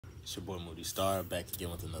It's your boy Moody Starr back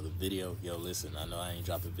again with another video. Yo, listen, I know I ain't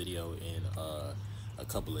dropped a video in a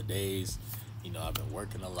couple of days. You know, I've been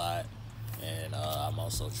working a lot, and I'm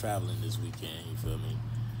also traveling this weekend. You feel me?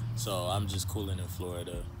 So I'm just cooling in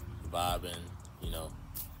Florida, vibing. You know,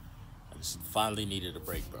 I just finally needed a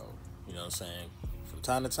break, bro. You know what I'm saying? From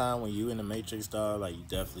time to time, when you in the Matrix, dog, like you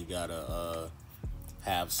definitely gotta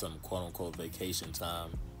have some quote unquote vacation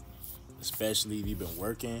time, especially if you've been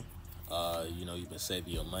working. You know, you've been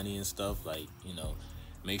saving your money and stuff. Like, you know,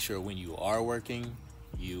 make sure when you are working,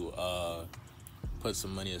 you put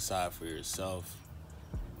some money aside for yourself,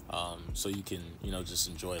 so you can, you know, just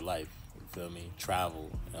enjoy life. You feel me?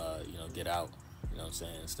 Travel, you know, get out. You know what I'm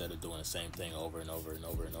saying? Instead of doing the same thing over and over and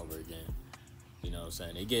over and over again. You know what I'm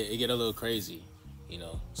saying? It get a little crazy, you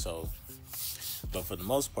know. So, but for the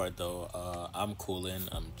most part, though, I'm cooling.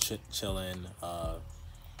 I'm chilling.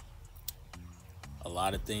 A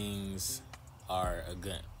lot of things are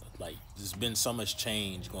again, like there's been so much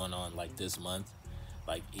change going on like this month.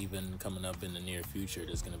 Like even coming up in the near future,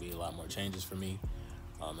 there's gonna be a lot more changes for me.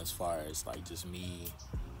 As far as like just me,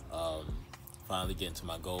 um, finally getting to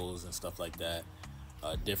my goals and stuff like that.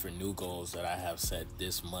 Different new goals that I have set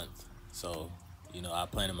this month. So, you know, I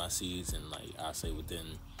planted my seeds, and like I say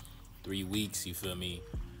within 3 weeks, you feel me?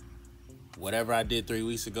 Whatever I did 3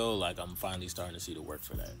 weeks ago, like I'm finally starting to see the work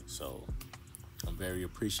for that. So I'm very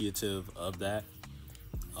appreciative of that.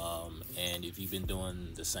 And if you've been doing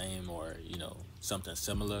the same or, you know, something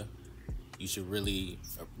similar, you should really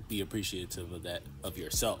be appreciative of that, of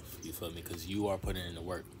yourself. You feel me? Because you are putting in the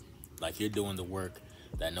work. Like you're doing the work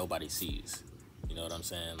that nobody sees. You know what I'm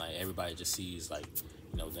saying? Like everybody just sees like,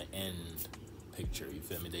 you know, the end picture. You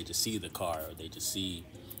feel me? They just see the car, or they just see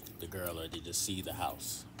the girl, or they just see the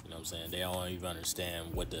house. You know what I'm saying? They don't even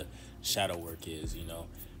understand what the shadow work is. You know,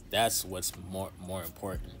 that's what's more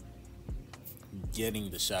important.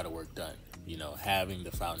 Getting the shadow work done. You know, having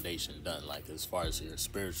the foundation done. Like as far as your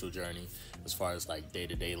spiritual journey, as far as like day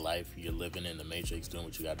to day life, you're living in the matrix, doing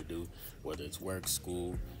what you got to do, whether it's work,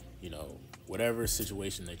 school, you know, whatever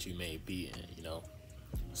situation that you may be in. You know,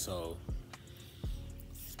 so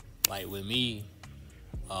like with me,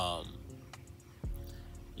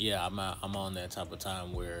 yeah, I'm on that type of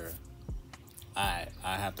time where I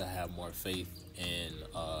have to have more faith in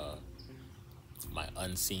my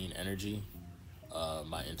unseen energy,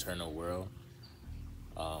 my internal world.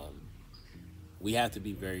 We have to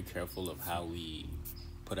be very careful of how we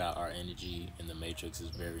put out our energy in the matrix. Is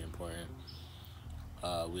very important.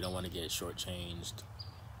 We don't want to get shortchanged.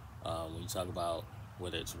 When you talk about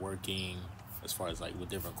whether it's working, as far as like with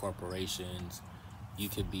different corporations, you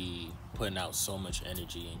could be putting out so much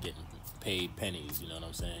energy and getting paid pennies. You know what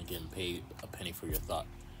I'm saying? Getting paid a penny for your thought.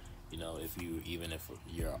 You know, even if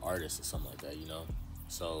you're an artist or something like that. You know,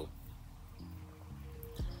 so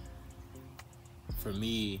for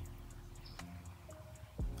me,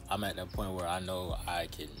 I'm at that point where I know I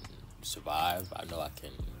can survive. I know I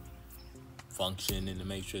can function in the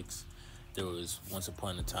matrix. There was once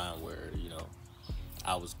upon a time where, you know,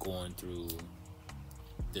 I was going through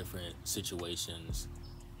different situations.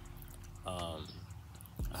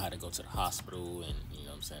 I had to go to the hospital, and you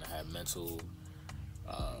know what I'm saying, I had mental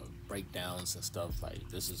breakdowns and stuff. Like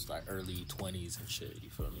this is like early 20s and shit, you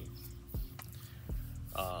feel me?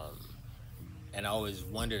 And I always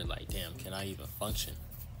wondered, like, damn, can I even function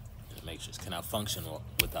in the matrix? Can I function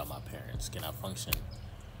without my parents? Can I function,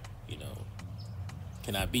 you know,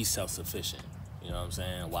 can I be self-sufficient? You know what I'm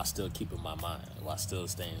saying? While still keeping my mind, while still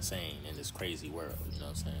staying sane in this crazy world. You know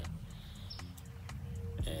what I'm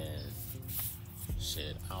saying? And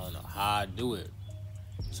shit, I don't know how I do it.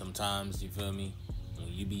 Sometimes, you feel me? When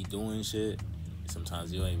you be doing shit,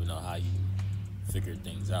 sometimes you don't even know how you figure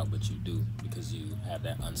things out, but you do, because you have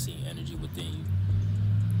that unseen energy within you.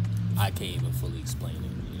 I can't even fully explain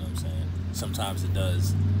it. You know what I'm saying? Sometimes it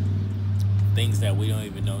does things that we don't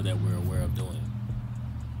even know that we're aware of doing.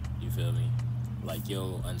 You feel me? Like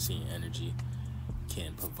your unseen energy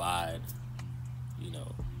can provide, you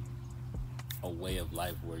know, a way of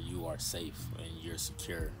life where you are safe and you're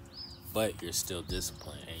secure, but you're still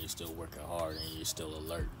disciplined and you're still working hard and you're still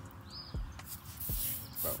alert.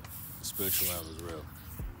 Bro, the spiritual realm is real.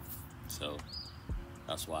 So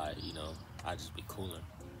that's why, you know, I just be cooling,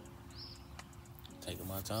 taking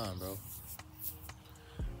my time, bro.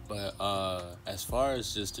 But as far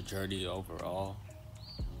as just the journey overall,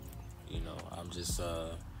 you know, I'm just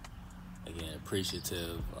again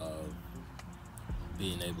appreciative of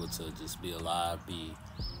being able to just be alive, be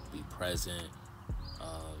present,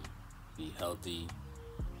 be healthy,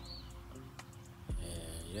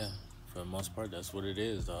 and yeah, for the most part, that's what it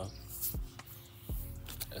is, dog.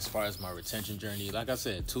 as far as my retention journey, like I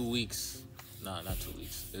said, 2 weeks. Nah, not 2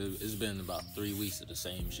 weeks. It's been about 3 weeks of the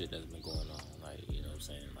same shit that's been going on. Like, you know what I'm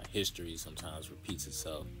saying? Like, history sometimes repeats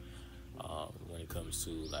itself when it comes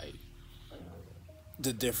to, like,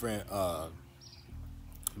 the different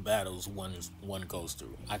battles one goes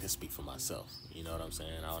through. I can speak for myself. You know what I'm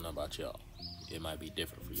saying? I don't know about y'all. It might be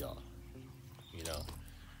different for y'all. You know?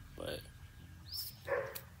 But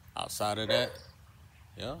outside of that,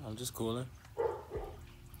 yeah, I'm just cooling.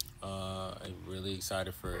 I'm really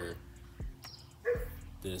excited for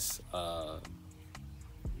this.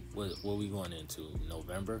 What we going into?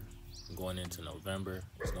 November. Going into November,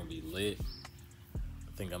 it's gonna be lit. I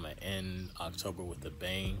think I'm gonna end October with a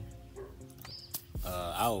bang.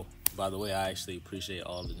 By the way, I actually appreciate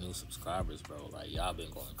all the new subscribers, bro. Like, y'all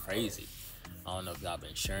been going crazy. I don't know if y'all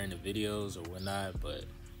been sharing the videos or whatnot, but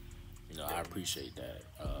you know, I appreciate that.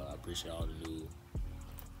 I appreciate all the new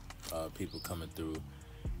people coming through.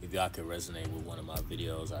 If y'all can resonate with one of my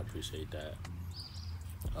videos, I appreciate that.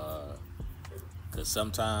 Cause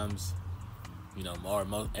sometimes, you know,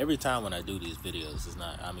 every time when I do these videos, it's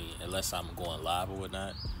not, I mean, unless I'm going live or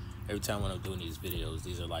whatnot, every time when I'm doing these videos,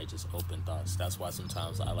 these are like just open thoughts. That's why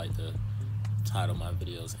sometimes I like to title my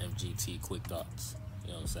videos MGT Quick Thoughts. You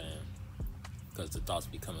know what I'm saying? Because the thoughts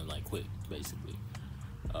be coming like quick, basically.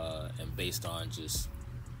 And based on just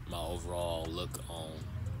my overall look on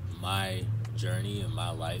my journey and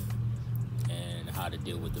my life and how to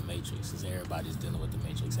deal with the matrix. Because everybody's dealing with the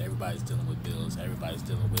matrix. Everybody's dealing with bills. Everybody's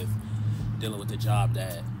dealing with the job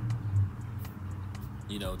that,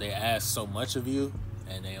 you know, they ask so much of you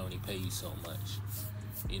and they only pay you so much.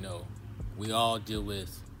 You know, we all deal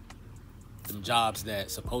with them jobs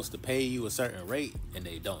that's supposed to pay you a certain rate and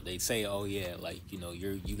they don't. They say, oh yeah, like, you know,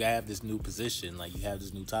 you have this new position, like you have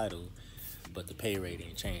this new title, but the pay rate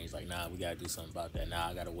ain't changed. Like, nah, we gotta do something about that. Nah,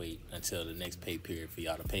 I gotta wait until the next pay period for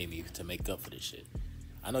y'all to pay me to make up for this shit.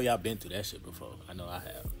 I know y'all been through that shit before. I know I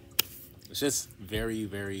have. It's just very,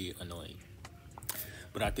 very annoying.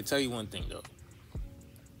 But I can tell you one thing though.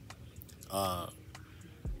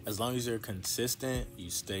 As long as you're consistent, you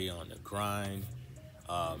stay on the grind.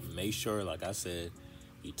 Make sure, like I said,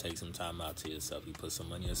 you take some time out to yourself. You put some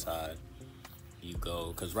money aside. You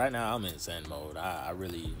go, because right now I'm in Zen mode. I'm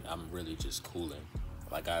really just cooling.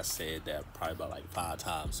 Like I said that probably about like 5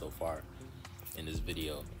 times so far in this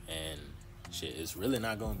video, and shit, it's really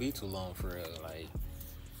not gonna be too long for real. Like,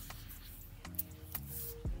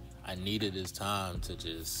 I needed this time to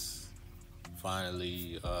just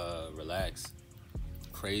finally relax.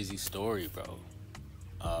 Crazy story, bro.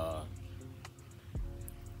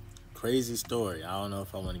 Crazy story. I don't know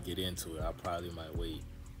if I want to get into it. I probably might wait.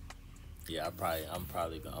 Yeah, I'm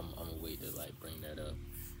gonna wait to like bring that up,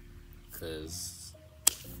 cause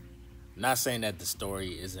not saying that the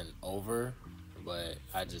story isn't over, but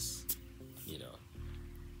I just, you know,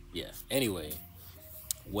 yeah. Anyway,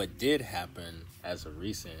 what did happen as of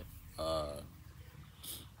recent, I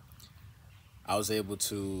was able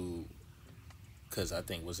to, cause I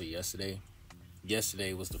think, was it yesterday?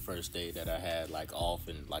 Yesterday was the first day that I had like off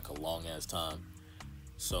in like a long ass time,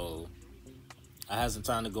 so I had some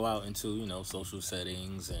time to go out into, you know, social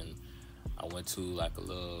settings, and I went to like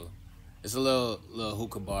it's a little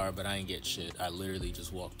hookah bar, but I ain't get shit. I literally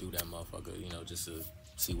just walked through that motherfucker, you know, just to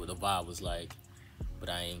see what the vibe was like, but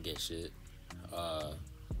I ain't get shit. I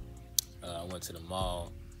went to the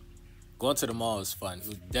mall. Going to the mall is fun.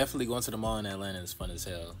 Definitely going to the mall in Atlanta is fun as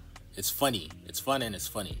hell. It's funny. It's fun and it's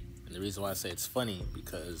funny. And the reason why I say it's funny,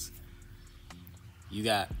 because you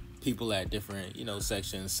got people at different, you know,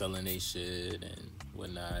 sections selling their shit and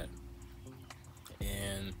whatnot.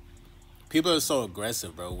 And people are so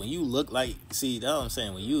aggressive, bro. When you look like, see, that's what I'm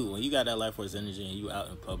saying. When you got that life force energy and you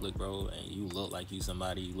out in public, bro, and you look like you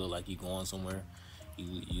somebody, you look like you going somewhere,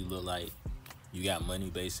 you look like you got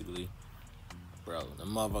money, basically, bro. The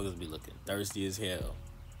motherfuckers be looking thirsty as hell.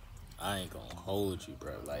 I ain't gonna hold you,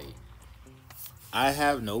 bro. Like, I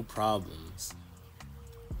have no problems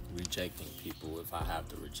rejecting people if I have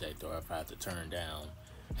to reject, or if I have to turn down.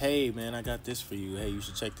 Hey man, I got this for you. Hey, you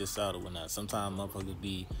should check this out or whatnot. Sometimes motherfuckers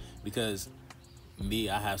be, because me,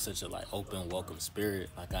 I have such a like open, welcome spirit.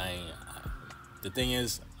 Like the thing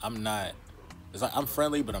is, I'm not. It's like I'm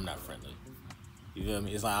friendly, but I'm not friendly. You feel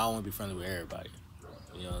me? It's like I don't want to be friendly with everybody.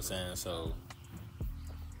 You know what I'm saying? So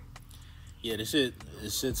yeah, this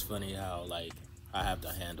shit's funny how like I have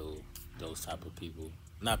to handle those type of people.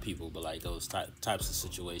 Not people, but like those types of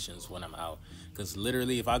situations when I'm out. Because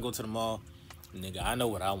literally, if I go to the mall, nigga, I know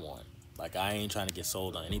what I want. Like, I ain't trying to get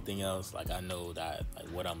sold on anything else. Like, I know that, like,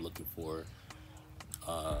 what I'm looking for.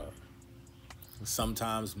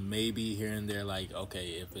 Sometimes maybe here and there, like,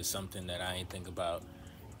 okay, if it's something that I ain't think about,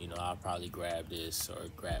 you know, I'll probably grab this or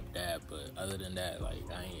grab that. But other than that, like,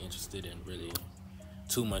 I ain't interested in really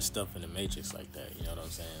too much stuff in the Matrix like that. You know what I'm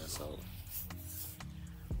saying? So,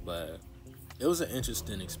 but it was an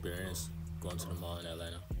interesting experience going to the mall in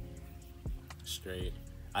Atlanta. Straight.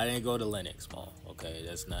 I didn't go to Lenox Mall. Okay,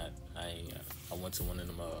 that's not. I ain't. I went to one of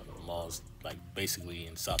the malls, like basically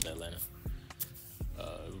in South Atlanta.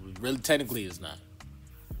 Really, technically, it's not.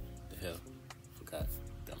 The hell, forgot.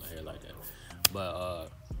 Got my hair like that. But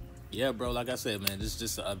yeah, bro. Like I said, man, this is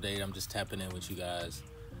just an update. I'm just tapping in with you guys.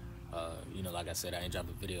 You know, like I said, I ain't dropped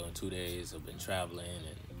a video in 2 days. I've been traveling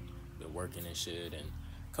and been working and shit. And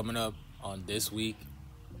coming up on this week,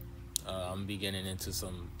 I'm gonna be getting into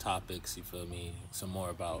some topics. You feel me? Some more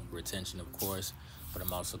about retention, of course. But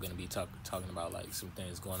I'm also gonna be talking about like some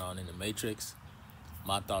things going on in the Matrix.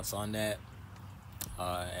 My thoughts on that.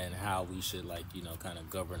 And how we should, like, you know, kind of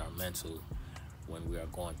govern our mental when we are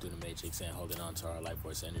going through the Matrix and holding on to our life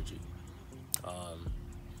force energy.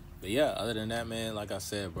 But yeah, other than that, man, like I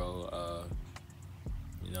said, bro,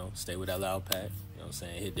 you know, stay with that loud pack. You know what I'm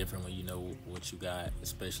saying? Hit different when you know what you got,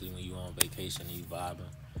 especially when you on vacation and you vibing.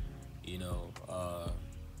 You know,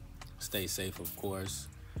 stay safe, of course,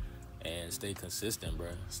 and stay consistent, bro.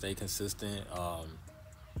 Stay consistent.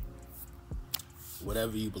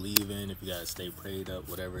 Whatever you believe in, if you gotta stay prayed up,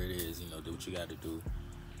 whatever it is, you know, do what you gotta do.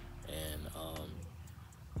 And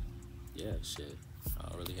yeah, shit. I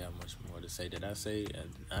don't really have much more to say. Did I say?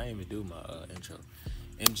 I didn't even do my intro.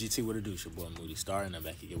 MGT, what it do? It's your boy Moody, Starr, and I'm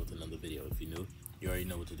back again with another video. If you're new, you already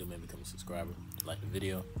know what to do. Maybe become a subscriber, like the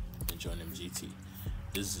video, and join MGT.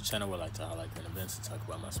 This is a channel where I like to highlight current events and talk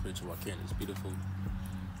about my spiritual walk here in this beautiful,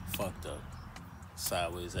 fucked up,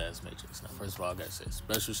 sideways ass Matrix. Now, first of all, I gotta say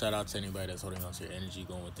special shout out to anybody that's holding on to your energy,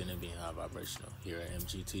 going within and being high vibrational. Here at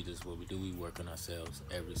MGT, this is what we do. We work on ourselves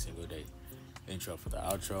every single day. Intro for the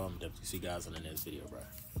outro. I'm definitely see you guys on the next video, bro.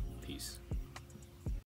 Peace.